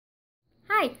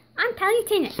I'm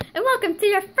Tina, and welcome to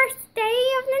your first day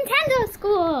of Nintendo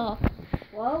school.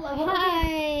 Well,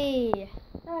 Hi.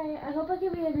 I hope I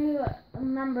can be a new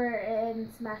member in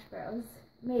Smash Bros.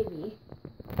 Maybe.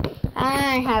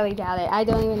 I highly doubt it. I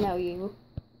don't even know you.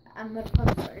 I'm a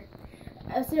puncher.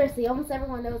 Seriously, almost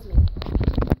everyone knows me.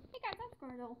 Hey guys, I'm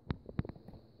Squirtle.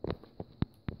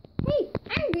 Hey,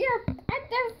 I'm here at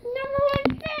the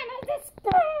 #1 fan of this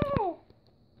school.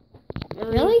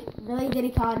 Really? Really, Diddy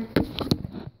Con?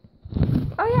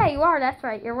 Oh yeah, you are. That's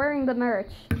right. You're wearing the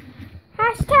merch.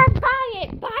 Hashtag buy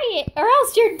it, or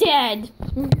else you're dead.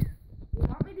 You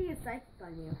want me to get psychic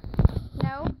on you?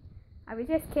 No, I was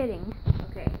just kidding.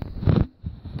 Okay.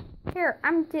 Here,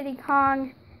 I'm Diddy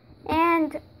Kong,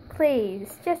 and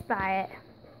please, just buy it.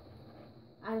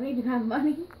 I don't even have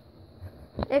money.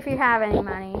 If you have any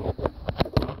money.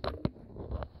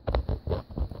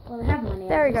 Well, I have money.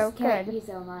 There we I go, just can't good. use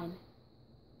it online.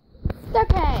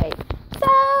 Okay, so,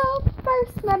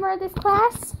 first member of this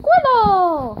class,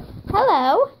 Squirtle!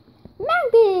 Hello.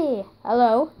 Mounty!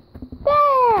 Hello.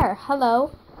 Bear!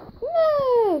 Hello.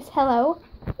 Moose! Hello.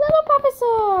 Little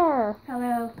Professor!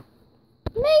 Hello.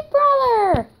 Meat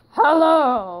Brawler!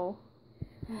 Hello!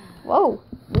 Whoa,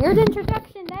 weird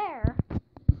introduction there.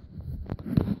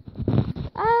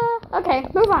 Okay,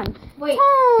 move on. Wait.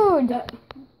 Toad!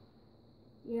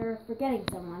 You're forgetting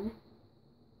someone.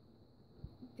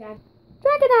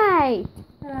 Dragonite!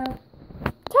 Hello.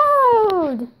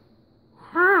 Toad!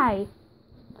 Hi.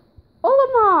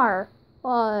 Olimar!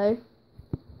 Hi.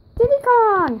 Diddy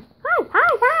Kong!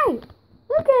 Hi!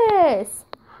 Lucas!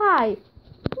 Hi.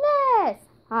 Ness!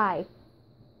 Hi.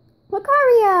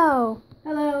 Lucario!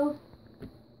 Hello.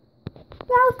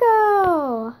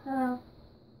 Falco! Hello.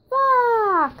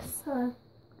 Fox! Hello.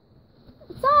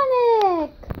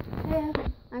 Sonic! Hey.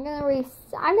 I'm gonna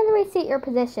reseat your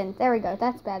position. There we go.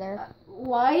 That's better.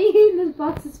 Why in this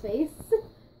box's face?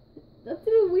 That's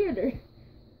even weirder.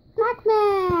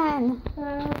 Pac-Man!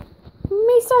 Hello.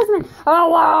 Me swordsman!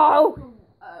 Hello!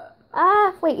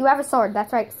 Wait, you have a sword.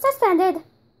 That's right. Suspended!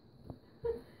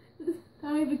 I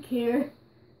don't even care.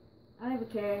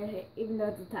 Even though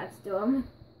it's attached to him.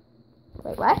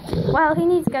 Wait, what? Well, he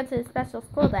needs to go to the special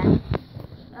school then.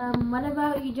 What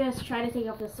about you just try to take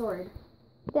off the sword?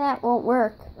 That won't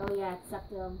work. Oh yeah, it's stuck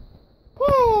to him.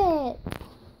 Pit!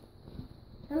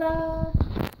 Hello.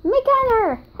 Me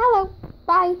gunner! Hello.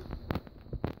 Bye.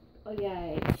 Oh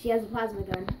yeah, she has a plasma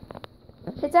gun.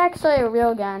 It's actually a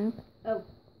real gun. Oh.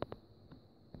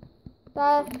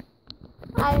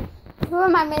 Who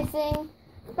am I missing?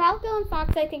 Falco and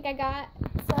Fox I think I got.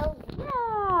 So,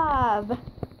 Rob!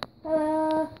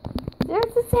 Hello.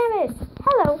 There's the Samus.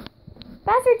 Hello.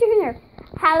 Bowser Jr.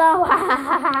 Hello.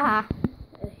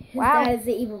 His Wow. dad is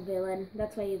the evil villain.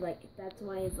 That's why he's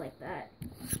like that.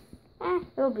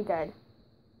 It'll be good.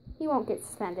 He won't get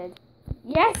suspended.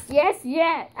 Yes.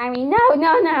 I mean,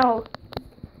 no.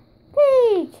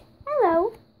 Peach.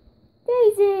 Hello.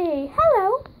 Daisy.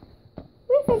 Hello.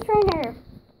 Wii Fit Trainer.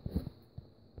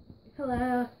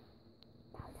 Hello.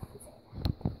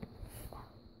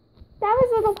 That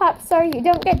was Little Pop. Sorry, you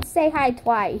don't get to say hi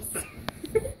twice.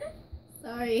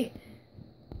 Sorry.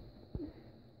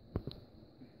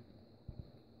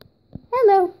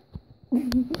 Hello.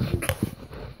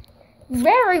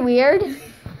 Very weird.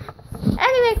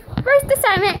 Anyway, first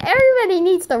assignment, everybody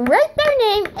needs to write their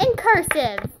name in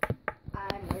cursive.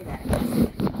 I know that.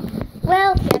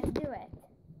 Well, let's do it.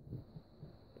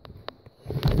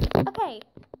 Okay.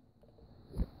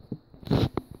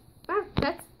 Wow,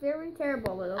 that's very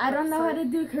terrible, Little I don't know how to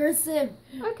do cursive.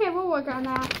 Okay, we'll work on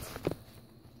that.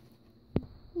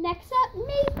 Next up,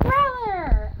 Meat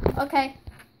Brawler. Okay,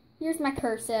 here's my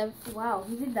cursive. Wow,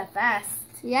 you did that fast.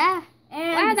 Yeah.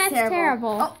 And Wow, it's that's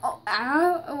terrible.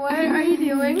 Ow, what are you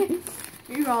doing?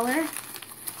 You brawler.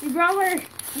 I'm gonna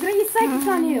use psychic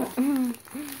on you.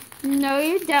 No,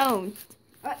 you don't.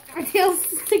 My tail's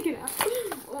sticking out.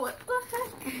 What the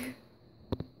heck?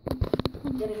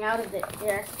 I'm getting out of it.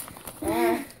 Here.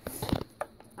 There.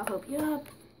 I'll help you up.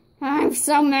 I'm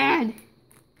so mad.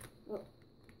 Oh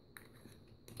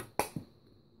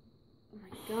my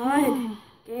god.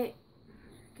 Okay.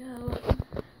 Go.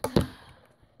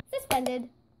 Suspended.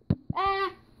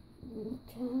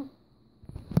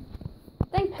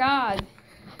 Thank God.